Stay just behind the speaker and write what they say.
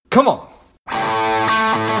Come on.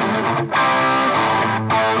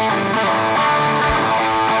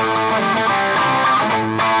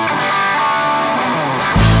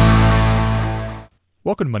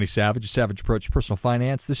 Welcome to Money Savage, a savage approach to personal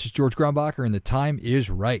finance. This is George Grumbacher, and the time is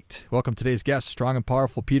right. Welcome to today's guest, strong and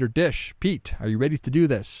powerful Peter Disch. Pete, are you ready to do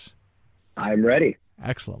this? I'm ready.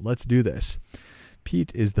 Excellent. Let's do this.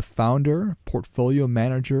 Pete is the founder, portfolio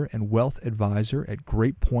manager, and wealth advisor at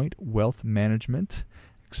Great Point Wealth Management.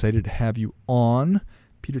 Excited to have you on.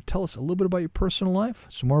 Peter, tell us a little bit about your personal life,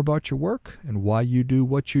 some more about your work, and why you do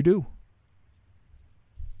what you do.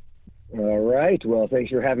 All right. Well, thanks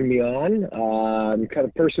for having me on. Kind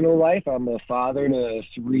of personal life. I'm a father to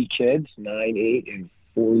 3 kids, 9, 8, and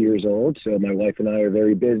 4 years old. So my wife and I are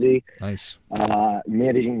very busy. Nice.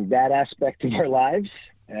 Managing that aspect of our lives,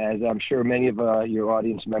 as I'm sure many of your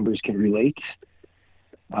audience members can relate.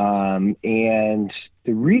 And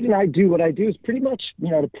the reason I do what I do is pretty much,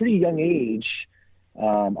 at a pretty young age,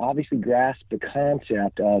 obviously grasp the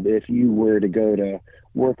concept of if you were to go to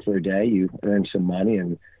work for a day, you earn some money,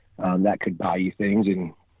 and that could buy you things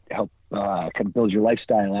and help kind of build your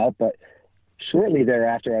lifestyle out. But shortly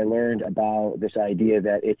thereafter, I learned about this idea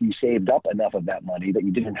that if you saved up enough of that money that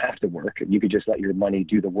you didn't have to work, you could just let your money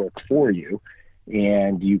do the work for you,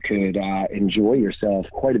 and you could enjoy yourself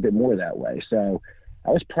quite a bit more that way. So I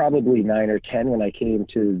was probably 9 or 10 when I came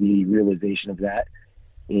to the realization of that.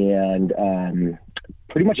 And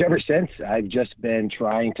pretty much ever since, I've just been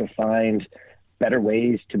trying to find better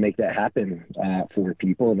ways to make that happen for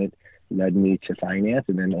people. And it led me to finance,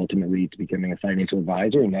 and then ultimately to becoming a financial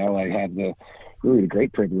advisor. And now I have the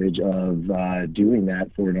great privilege of doing that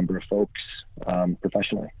for a number of folks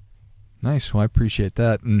professionally. Nice. Well, I appreciate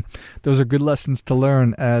that. And those are good lessons to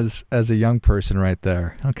learn as a young person right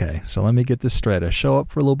there. Okay, so let me get this straight. I show up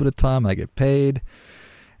for a little bit of time, I get paid,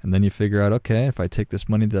 and then you figure out, okay, if I take this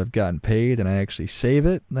money that I've gotten paid and I actually save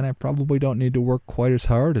it, then I probably don't need to work quite as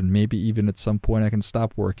hard, and maybe even at some point I can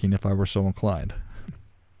stop working if I were so inclined.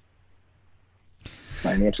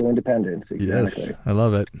 Financial independence. Exactly. Yes, I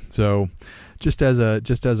love it. So just as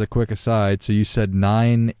a quick aside, so you said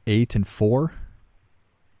 9, 8, and 4?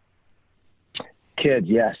 Kid,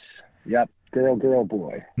 yes. Yep. Girl,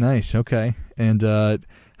 boy. Nice. Okay. And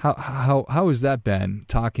how has that been,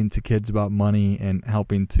 talking to kids about money and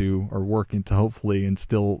helping to, or working to hopefully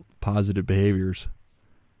instill positive behaviors?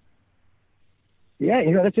 Yeah,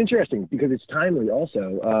 that's interesting because it's timely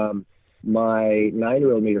also. My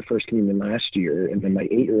 9-year-old made her first communion last year, and then my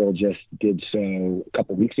 8-year-old just did so a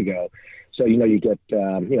couple of weeks ago. So, you get,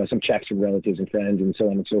 some checks from relatives and friends and so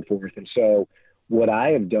on and so forth. And so what I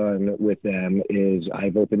have done with them is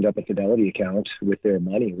I've opened up a Fidelity account with their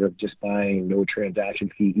money. We're just buying no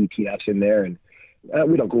transaction fee ETFs in there. And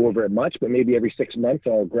we don't go over it much, but maybe every 6 months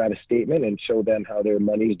I'll grab a statement and show them how their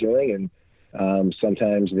money's doing. And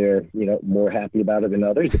sometimes they're, more happy about it than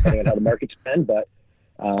others, depending on how the market's been. But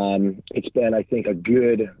it's been, I think, a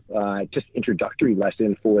good just introductory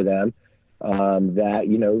lesson for them that,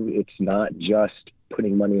 it's not just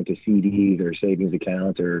putting money into CDs or savings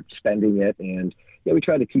accounts or spending it. And we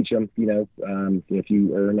try to teach them, if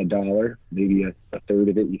you earn $1, maybe a third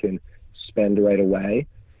of it you can spend right away.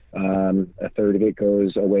 A third of it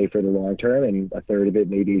goes away for the long term, and a third of it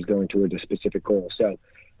maybe is going towards a specific goal. So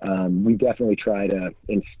we definitely try to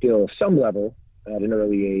instill some level at an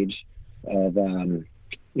early age of,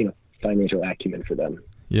 financial acumen for them.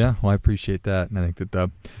 Yeah, well, I appreciate that. And I think that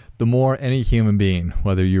the more any human being,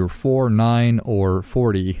 whether you're 4, 9, or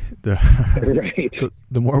 40, the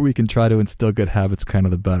more we can try to instill good habits, kind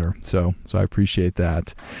of the better. So I appreciate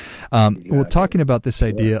that. Exactly. We're talking about this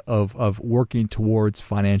idea of working towards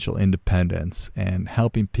financial independence and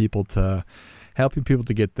helping people to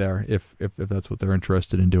get there if that's what they're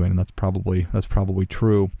interested in doing, and that's probably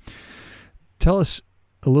true. Tell us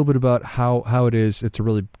a little bit about how it is. It's a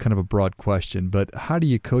really kind of a broad question, but how do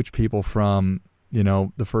you coach people from,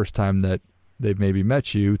 the first time that they've maybe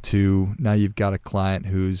met you to now you've got a client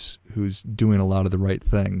who's doing a lot of the right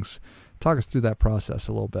things? Talk us through that process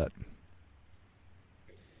a little bit.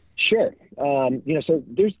 Sure. So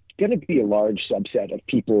there's going to be a large subset of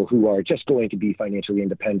people who are just going to be financially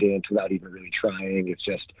independent without even really trying. It's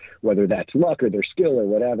just whether that's luck or their skill or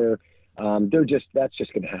whatever. That's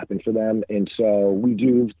just going to happen for them. And so we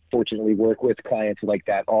do fortunately work with clients like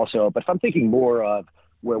that also. But if I'm thinking more of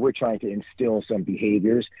where we're trying to instill some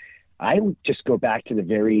behaviors, I would just go back to the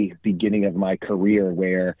very beginning of my career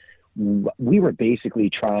where we were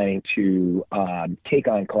basically trying to take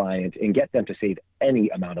on clients and get them to save any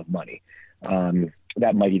amount of money.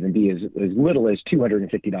 That might even be as little as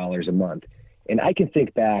 $250 a month. And I can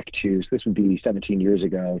think back to, so this would be 17 years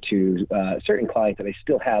ago, to certain clients that I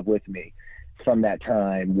still have with me from that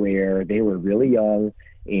time where they were really young.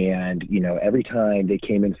 And, every time they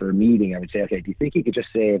came in for a meeting, I would say, okay, do you think you could just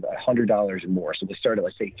save $100 or more? So they started,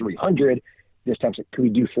 let's say 300. This time, so can we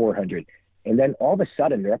do 400? And then all of a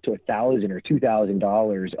sudden they're up to $1,000 or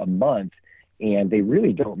 $2,000 a month, and they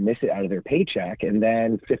really don't miss it out of their paycheck. And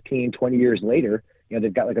then 15, 20 years later,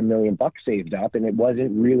 they've got like $1 million saved up, and it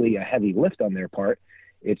wasn't really a heavy lift on their part.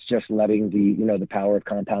 It's just letting the power of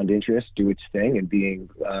compound interest do its thing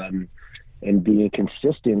and being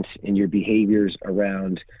consistent in your behaviors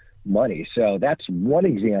around money. So that's one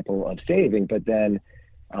example of saving. But then,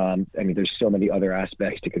 there's so many other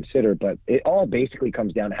aspects to consider, but it all basically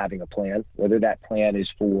comes down to having a plan, whether that plan is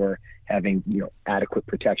for having, adequate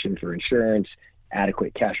protection for insurance,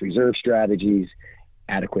 adequate cash reserve strategies,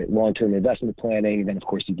 adequate long-term investment planning. And then, of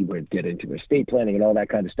course, you would get into estate planning and all that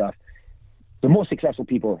kind of stuff. The most successful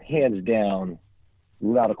people, hands down,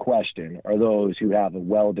 without a question, are those who have a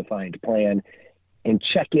well-defined plan and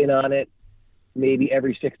check in on it maybe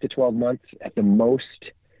every 6 to 12 months at the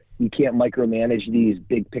most. You can't micromanage these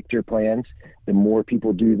big picture plans. The more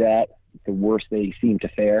people do that, the worse they seem to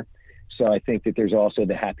fare. So I think that there's also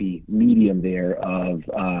the happy medium there of,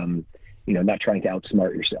 not trying to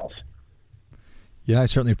outsmart yourself. Yeah, I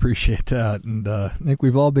certainly appreciate that. And I think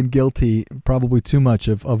we've all been guilty, probably too much,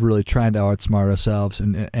 of really trying to outsmart ourselves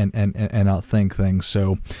and outthink things.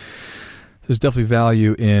 So there's definitely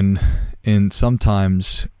value in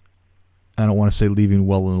sometimes, I don't want to say leaving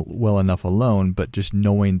well enough alone, but just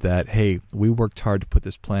knowing that, hey, we worked hard to put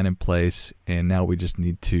this plan in place, and now we just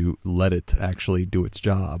need to let it actually do its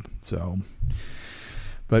job. So,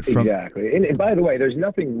 but exactly. And by the way, there's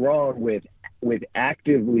nothing wrong with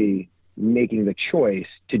actively making the choice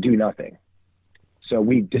to do nothing. So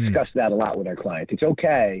we discuss that a lot with our clients. It's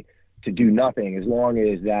okay to do nothing as long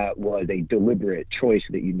as that was a deliberate choice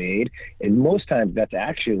that you made. And most times that's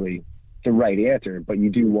actually the right answer, but you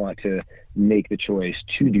do want to make the choice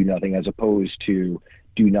to do nothing as opposed to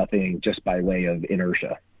do nothing just by way of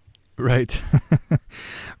inertia. Right.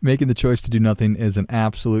 Making the choice to do nothing is an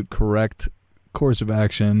absolute correct course of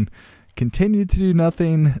action. Continue to do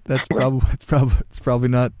nothing. That's probably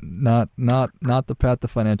not the path to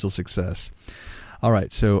financial success. All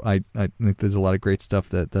right. So I think there's a lot of great stuff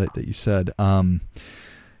that you said.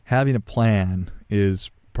 Having a plan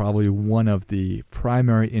is probably one of the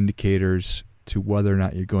primary indicators to whether or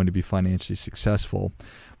not you're going to be financially successful.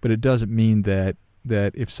 But it doesn't mean that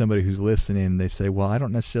if somebody who's listening, they say, well, I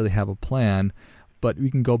don't necessarily have a plan, but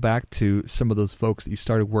we can go back to some of those folks that you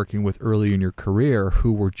started working with early in your career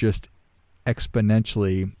who were just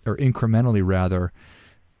exponentially or incrementally rather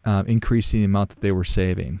increasing the amount that they were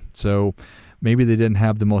saving. So maybe they didn't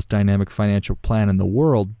have the most dynamic financial plan in the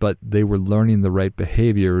world, but they were learning the right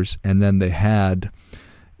behaviors, and then they had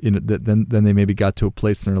then they maybe got to a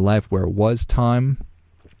place in their life where it was time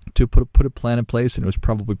to put a plan in place, and it was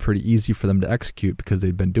probably pretty easy for them to execute because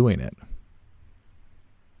they'd been doing it.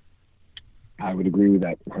 I would agree with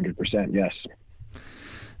that 100%, yes.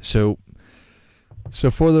 So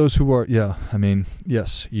for those who are,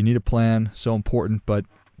 yes, you need a plan, so important, but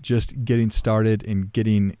just getting started and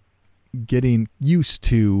getting used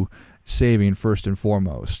to saving first and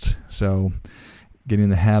foremost. So getting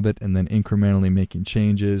the habit and then incrementally making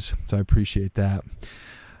changes. So I appreciate that.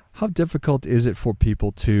 How difficult is it for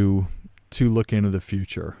people to look into the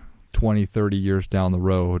future, 20, 30 years down the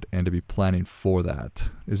road, and to be planning for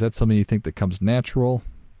that? Is that something you think that comes natural?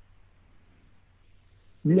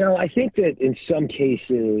 No, I think that in some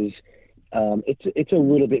cases it's a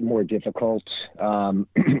little bit more difficult.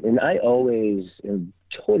 And I always am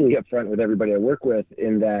totally upfront with everybody I work with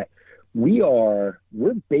in that we're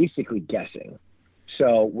basically guessing.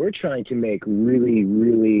 So we're trying to make really,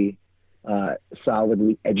 really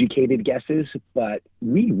solidly educated guesses, but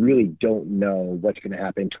we really don't know what's going to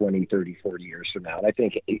happen 20, 30, 40 years from now. And I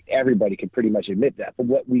think everybody can pretty much admit that. But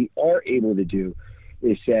what we are able to do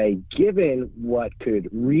is say, given what could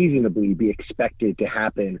reasonably be expected to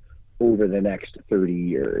happen over the next 30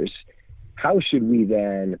 years, how should we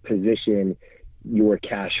then position your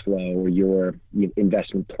cash flow or your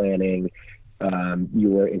investment planning,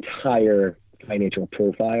 your entire financial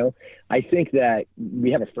profile? I think that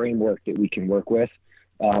we have a framework that we can work with,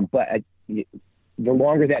 but the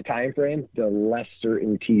longer that time frame, the less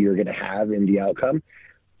certainty you're going to have in the outcome.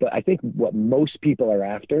 But I think what most people are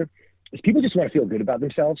after is people just want to feel good about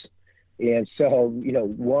themselves. And so,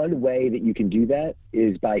 one way that you can do that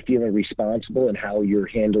is by feeling responsible in how you're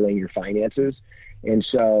handling your finances And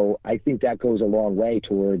so I think that goes a long way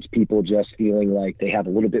towards people just feeling like they have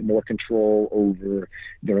a little bit more control over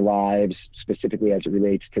their lives, specifically as it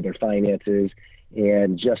relates to their finances,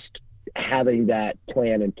 and just having that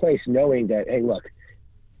plan in place, knowing that, hey, look,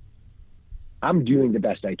 I'm doing the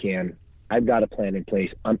best I can. I've got a plan in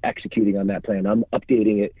place. I'm executing on that plan. I'm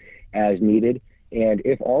updating it as needed. And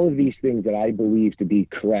if all of these things that I believe to be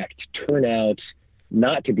correct turn out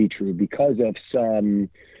not to be true because of some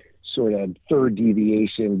sort of third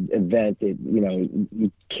deviation event that,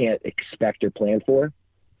 you can't expect or plan for,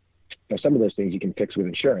 some of those things you can fix with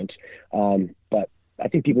insurance. But I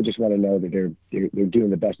think people just want to know that they're doing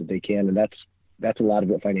the best that they can. And that's a lot of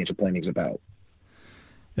what financial planning is about.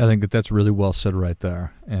 I think that's really well said right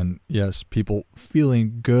there. And yes, people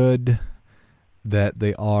feeling good that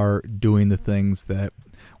they are doing the things that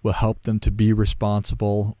will help them to be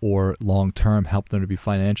responsible or long-term help them to be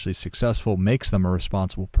financially successful makes them a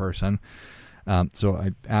responsible person. So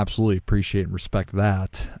I absolutely appreciate and respect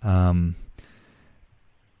that.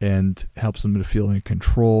 And helps them to feel in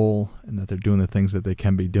control and that they're doing the things that they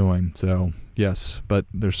can be doing. So yes, but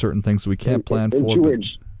there's certain things we can't plan for.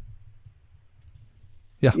 George,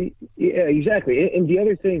 yeah, exactly. And the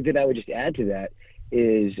other thing that I would just add to that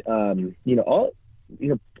is,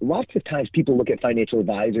 lots of times people look at financial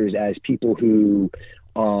advisors as people who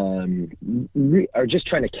are just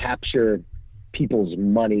trying to capture people's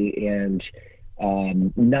money and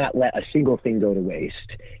not let a single thing go to waste.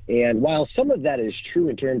 And while some of that is true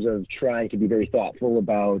in terms of trying to be very thoughtful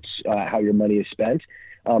about how your money is spent,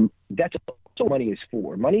 that's what money is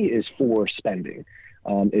for. Money is for spending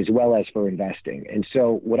as well as for investing. And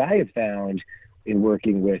so what I have found in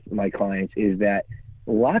working with my clients is that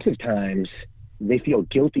lots of times they feel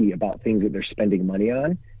guilty about things that they're spending money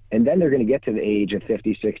on. And then they're going to get to the age of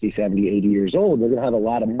 50, 60, 70, 80 years old. They're going to have a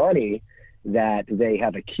lot of money that they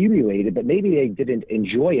have accumulated, but maybe they didn't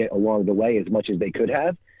enjoy it along the way as much as they could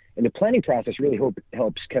have. And the planning process really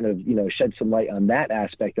helps kind of, shed some light on that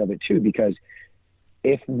aspect of it too, because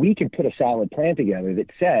if we can put a solid plan together that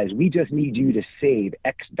says we just need you to save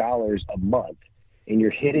X dollars a month and you're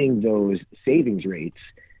hitting those savings rates,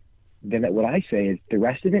 then what I say is the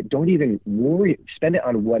rest of it, don't even worry, spend it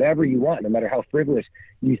on whatever you want, no matter how frivolous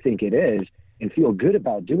you think it is, and feel good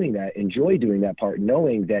about doing that, enjoy doing that part,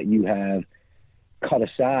 knowing that you have cut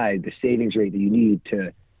aside the savings rate that you need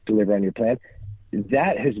to deliver on your plan.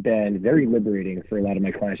 That has been very liberating for a lot of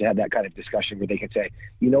my clients to have that kind of discussion where they can say,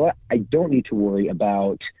 you know what, I don't need to worry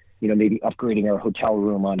about, maybe upgrading our hotel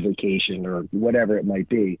room on vacation or whatever it might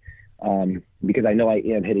be, because I know I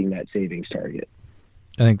am hitting that savings target.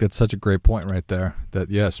 I think that's such a great point right there,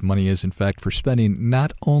 that yes, money is in fact for spending,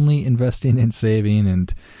 not only investing in saving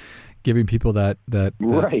and giving people that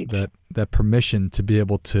permission to be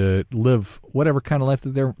able to live whatever kind of life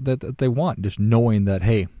that they want, just knowing that,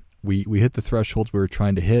 hey, we hit the thresholds we were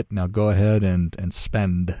trying to hit. Now go ahead and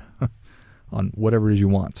spend on whatever it is you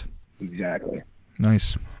want. Exactly.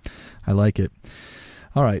 Nice. I like it.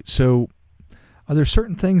 All right. So are there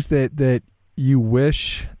certain things that you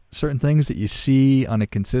wish, certain things that you see on a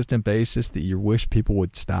consistent basis that you wish people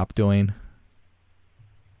would stop doing?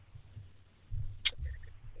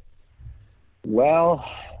 Well,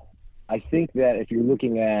 I think that if you're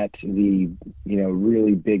looking at the,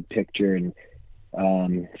 really big picture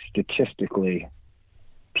and statistically,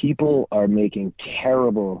 people are making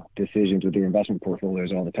terrible decisions with their investment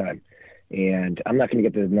portfolios all the time. And I'm not going to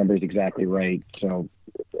get the numbers exactly right. So,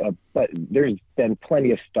 but there's been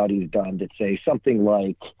plenty of studies done that say something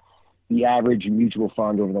like the average mutual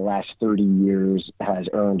fund over the last 30 years has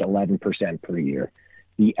earned 11% per year.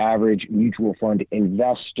 The average mutual fund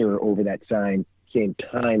investor over that same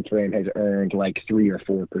time frame has earned like 3 or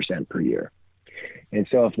 4% per year. And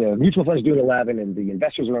so if the mutual fund is doing 11 and the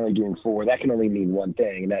investors are only doing 4, that can only mean one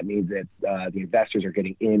thing. And that means that the investors are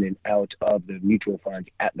getting in and out of the mutual funds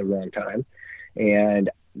at the wrong time. And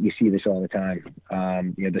you see this all the time.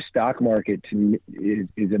 The stock market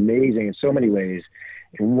is amazing in so many ways.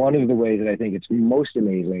 And one of the ways that I think it's most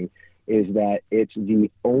amazing is that it's the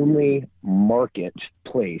only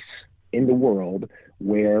marketplace in the world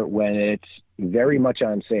where when it's very much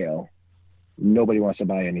on sale, nobody wants to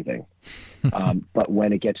buy anything. But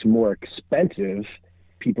when it gets more expensive,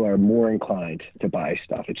 people are more inclined to buy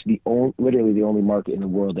stuff. It's literally the only market in the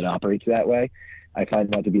world that operates that way. I find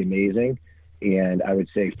that to be amazing. And I would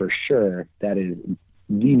say for sure that is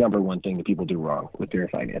the number one thing that people do wrong with their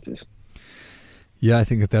finances. Yeah, I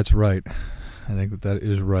think that's right. I think that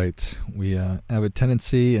is right. We have a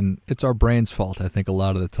tendency, and it's our brain's fault, I think, a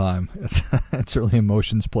lot of the time. It's certainly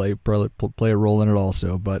emotions play a role in it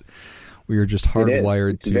also, but We are just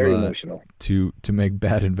hardwired to make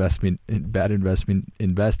bad investing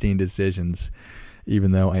decisions,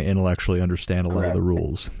 even though I intellectually understand a lot of the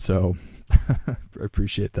rules. So I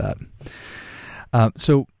appreciate that.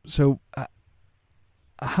 So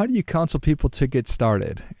how do you counsel people to get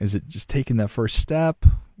started? Is it just taking that first step?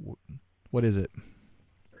 What is it?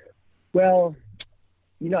 Well,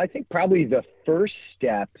 I think probably the first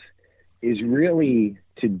step is really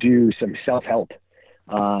to do some self-help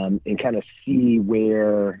and kind of see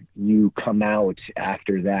where you come out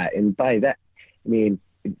after that. And by that, I mean,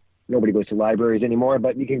 nobody goes to libraries anymore,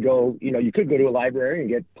 but you can go, you could go to a library and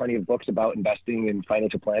get plenty of books about investing and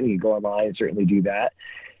financial planning. You go online and certainly do that.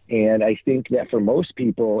 And I think that for most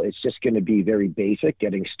people, it's just going to be very basic,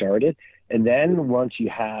 getting started. And then once you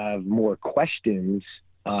have more questions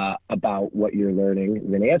about what you're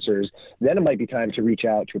learning than answers, then it might be time to reach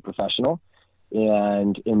out to a professional.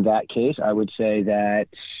 And in that case, I would say that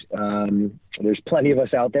there's plenty of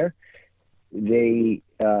us out there. The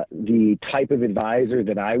type of advisor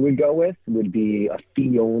that I would go with would be a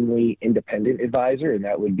fee-only independent advisor, and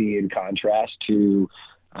that would be in contrast to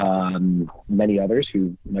many others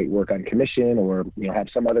who might work on commission or have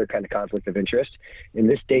some other kind of conflict of interest. In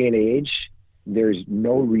this day and age, there's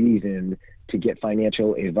no reason to get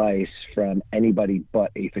financial advice from anybody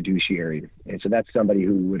but a fiduciary. And so that's somebody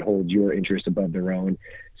who would hold your interest above their own,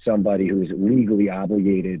 somebody who is legally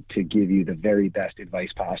obligated to give you the very best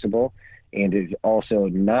advice possible, and is also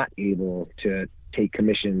not able to take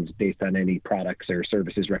commissions based on any products or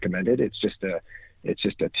services recommended. It's just a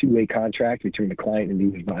two-way contract between the client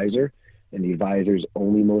and the advisor, and the advisor's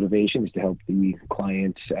only motivation is to help the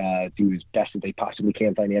client do as best as they possibly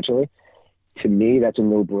can financially. To me, that's a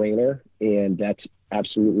no-brainer, and that's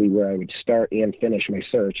absolutely where I would start and finish my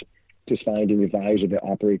search, just find an advisor that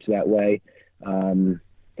operates that way, that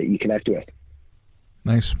you connect with.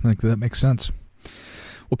 Nice. That makes sense.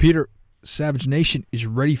 Well, Peter, Savage Nation is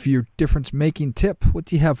ready for your difference-making tip. What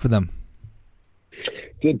do you have for them?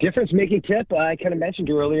 The difference-making tip I kind of mentioned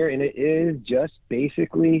earlier, and it is just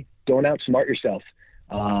basically don't outsmart yourself.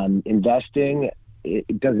 Investing,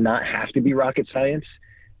 it does not have to be rocket science.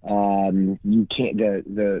 You can't.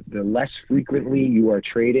 The less frequently you are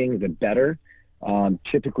trading, the better.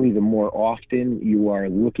 Typically, the more often you are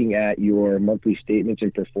looking at your monthly statements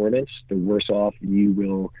and performance, the worse off you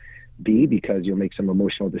will be, because you'll make some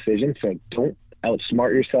emotional decisions. So don't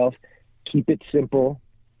outsmart yourself. Keep it simple.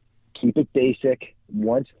 Keep it basic.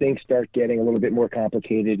 Once things start getting a little bit more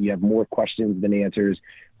complicated, you have more questions than answers,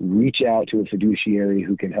 reach out to a fiduciary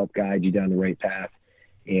who can help guide you down the right path.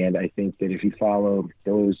 And I think that if you follow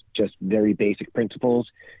those just very basic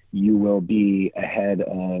principles, you will be ahead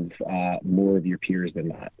of more of your peers than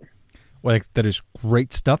not. Well, that is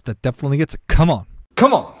great stuff. That definitely gets it. Come on.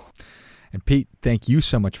 And Pete, thank you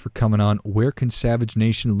so much for coming on. Where can Savage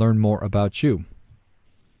Nation learn more about you?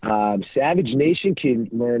 Savage Nation can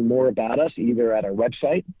learn more about us either at our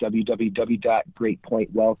website,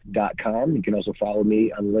 www.greatpointwealth.com. You can also follow me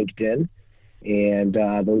on LinkedIn. And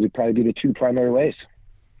those would probably be the two primary ways.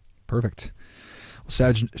 Perfect. Well,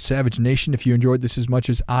 Savage Nation, if you enjoyed this as much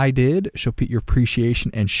as I did, show Pete your appreciation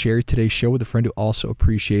and share today's show with a friend who also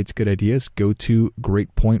appreciates good ideas. Go to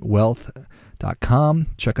greatpointwealth.com.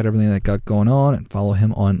 Check out everything that got going on and follow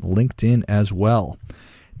him on LinkedIn as well.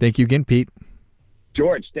 Thank you again, Pete.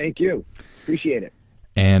 George, thank you. Appreciate it.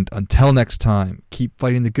 And until next time, keep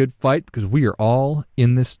fighting the good fight, because we are all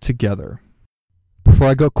in this together. Before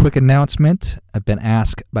I go, quick announcement. I've been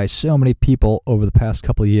asked by so many people over the past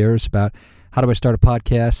couple of years about how do I start a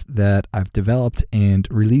podcast, that I've developed and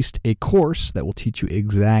released a course that will teach you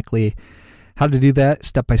exactly how to do that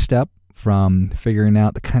step by step, from figuring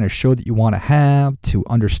out the kind of show that you want to have to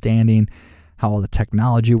understanding how all the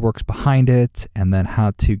technology works behind it, and then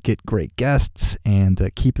how to get great guests and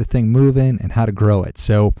keep the thing moving and how to grow it.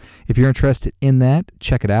 So if you're interested in that,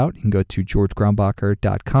 check it out. You can go to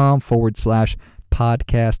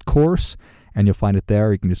georgegrumbacher.com/podcast course, and you'll find it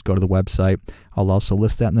there. You can just go to the website. I'll also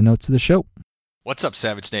list that in the notes of the show. What's up,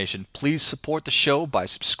 Savage Nation? Please support the show by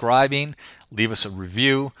subscribing, leave us a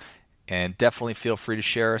review, and definitely feel free to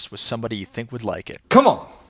share us with somebody you think would like it. Come on!